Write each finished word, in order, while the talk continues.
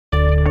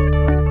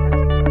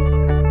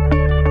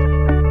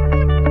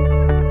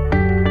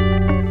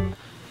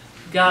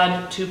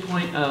God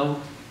 2.0,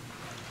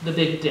 the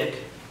big dick.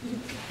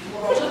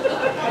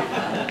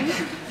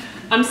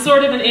 I'm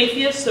sort of an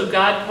atheist, so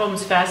God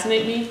poems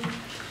fascinate me.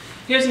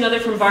 Here's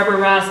another from Barbara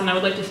Ross, and I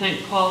would like to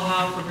thank Paul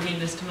Howe for bringing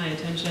this to my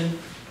attention.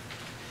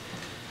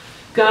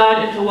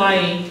 God in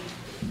Hawaii.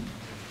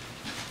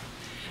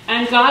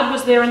 And God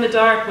was there in the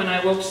dark when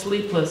I woke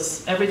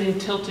sleepless, everything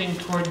tilting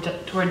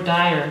toward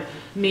dire,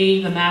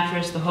 me, the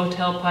mattress, the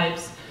hotel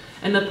pipes,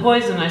 and the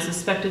poison I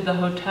suspected the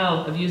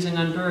hotel of using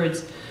on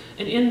birds,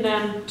 and in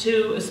them,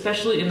 too,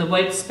 especially in the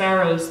white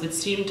sparrows that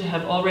seemed to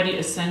have already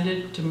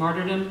ascended to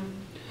martyrdom,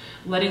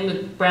 letting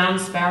the brown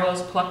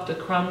sparrows pluck the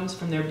crumbs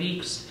from their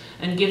beaks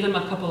and give them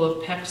a couple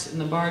of pecks in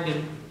the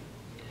bargain.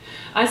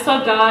 I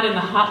saw God in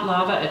the hot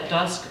lava at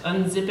dusk,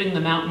 unzipping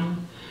the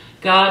mountain,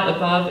 God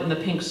above in the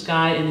pink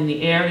sky and in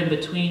the air in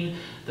between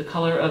the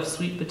color of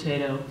sweet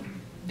potato.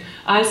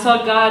 I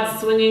saw God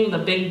swinging the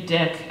big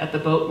dick at the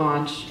boat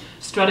launch,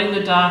 strutting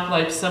the dock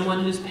like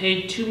someone who's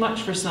paid too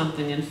much for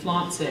something and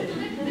flaunts it.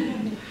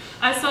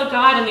 I saw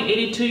God in the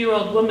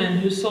 82-year-old woman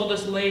who sold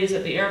us Lay's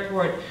at the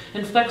airport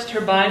and flexed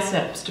her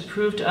biceps to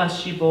prove to us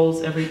she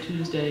bowls every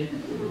Tuesday.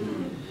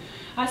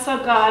 I saw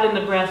God in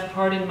the breath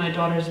parting my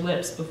daughter's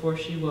lips before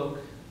she woke.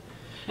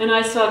 And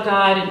I saw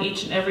God in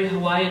each and every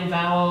Hawaiian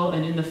vowel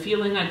and in the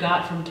feeling I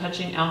got from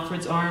touching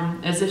Alfred's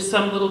arm, as if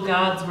some little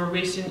gods were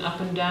racing up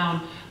and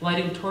down,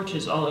 lighting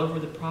torches all over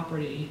the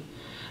property.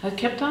 I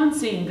kept on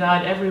seeing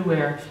God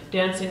everywhere,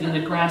 dancing in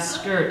a grass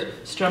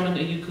skirt, strumming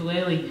a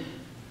ukulele.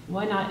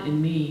 Why not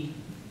in me?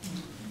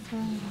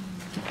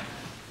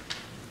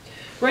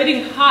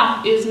 Writing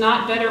hot is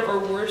not better or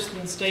worse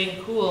than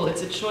staying cool.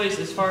 It's a choice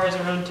as far as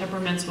our own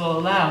temperaments will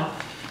allow.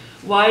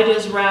 Why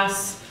does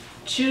Ras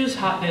choose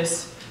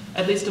hotness,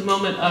 at least a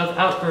moment of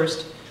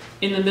outburst,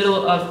 in the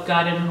middle of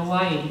God in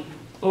Hawaii?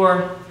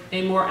 Or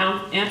a more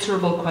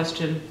answerable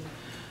question,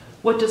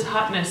 what does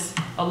hotness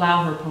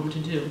allow her poem to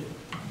do?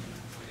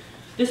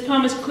 This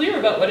poem is clear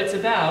about what it's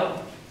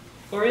about,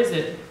 or is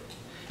it?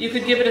 You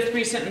could give it a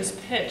 3-sentence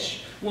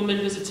pitch. Woman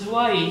visits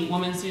Hawaii,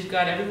 woman sees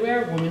God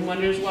everywhere, woman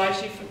wonders why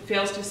she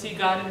fails to see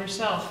God in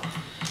herself.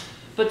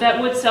 But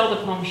that would sell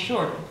the poem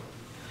short.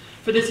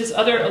 For this is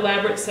other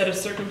elaborate set of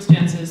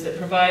circumstances that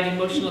provide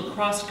emotional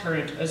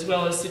cross-current as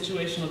well as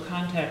situational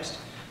context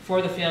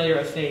for the failure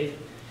of faith,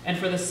 and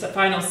for the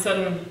final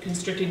sudden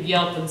constricted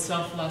yelp and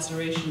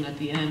self-laceration at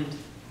the end.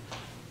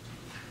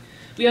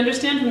 We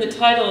understand from the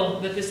title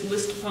that this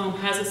list poem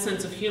has a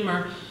sense of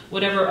humor,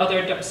 whatever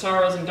other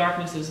sorrows and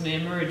darknesses may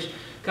emerge.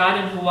 God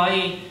in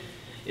Hawaii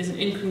is an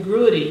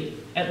incongruity,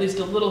 at least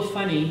a little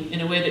funny,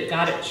 in a way that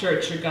God at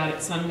church or God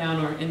at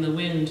sundown or in the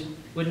wind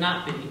would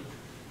not be.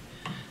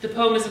 The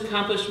poem is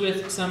accomplished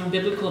with some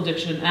biblical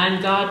diction,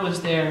 and God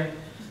was there,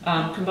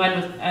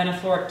 combined with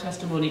anaphoric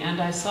testimony, and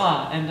I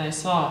saw, and I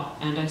saw,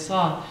 and I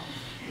saw.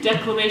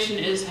 Declamation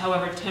is,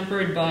 however,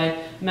 tempered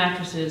by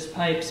mattresses,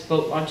 pipes,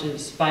 boat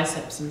launches,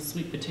 biceps, and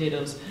sweet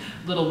potatoes,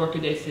 little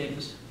workaday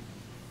things.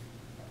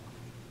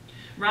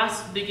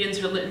 Ras begins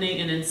her litany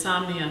in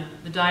insomnia,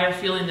 the dire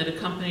feeling that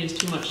accompanies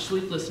too much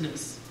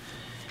sleeplessness.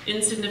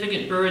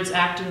 Insignificant birds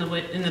act in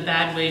the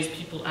bad ways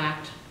people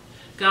act.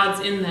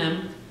 God's in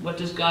them. What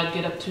does God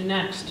get up to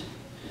next?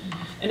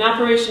 An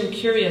operation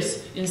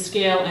curious in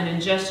scale and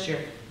in gesture.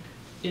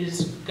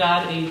 Is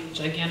God a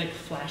gigantic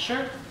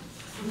flasher,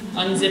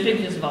 unzipping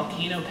his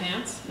volcano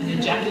pants and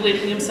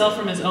ejaculating himself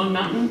from his own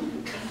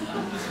mountain?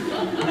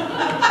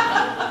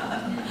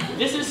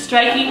 This is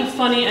striking,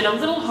 funny, and a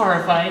little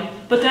horrifying,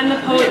 but then the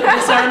poet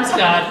disarms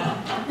God,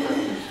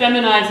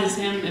 feminizes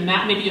him, and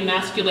maybe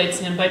emasculates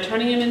him by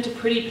turning him into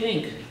pretty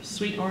pink,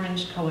 sweet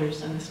orange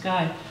colors in the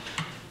sky.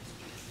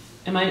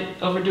 Am I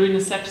overdoing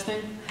the sex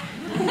thing?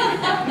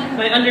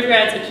 My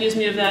undergrads accuse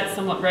me of that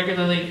somewhat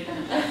regularly.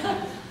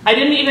 I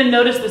didn't even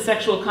notice the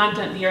sexual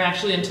content here,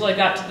 actually, until I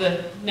got to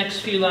the next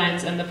few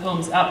lines and the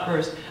poem's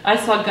outburst. I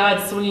saw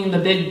God swinging the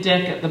big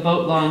dick at the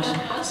boat launch,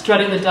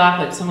 strutting the dock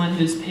like someone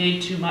who's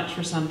paid too much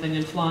for something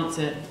and flaunts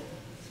it.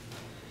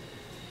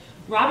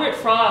 Robert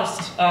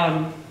Frost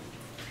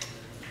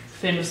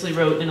famously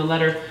wrote in a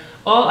letter,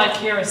 "All I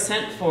care a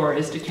cent for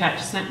is to catch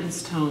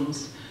sentence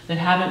tones that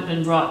haven't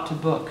been brought to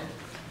book.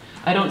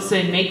 I don't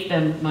say make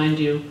them, mind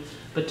you,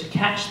 but to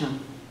catch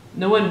them.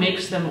 No one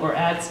makes them or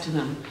adds to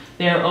them.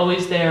 They are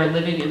always there,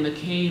 living in the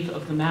cave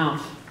of the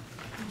mouth."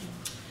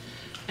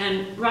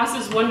 And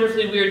Ross's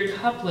wonderfully weird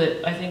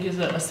couplet, I think, is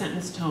a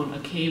sentence tone, a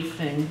cave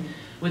thing,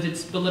 with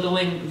its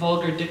belittling,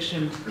 vulgar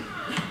diction.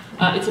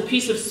 It's a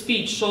piece of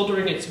speech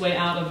shouldering its way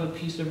out of a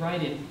piece of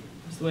writing.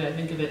 That's the way I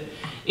think of it.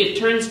 It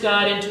turns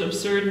God into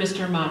absurd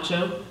Mr.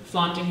 Macho,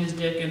 flaunting his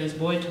dick and his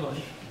boy toy.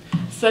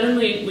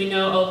 Suddenly, we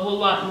know a whole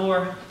lot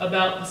more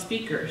about the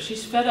speaker.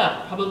 She's fed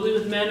up, probably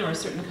with men or a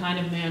certain kind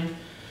of man.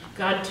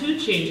 God, too,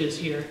 changes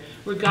here.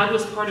 Where God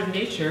was part of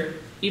nature,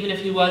 even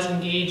if he was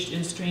engaged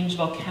in strange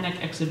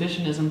volcanic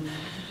exhibitionism,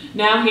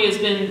 now he has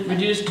been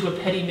reduced to a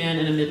petty man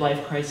in a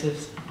midlife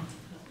crisis.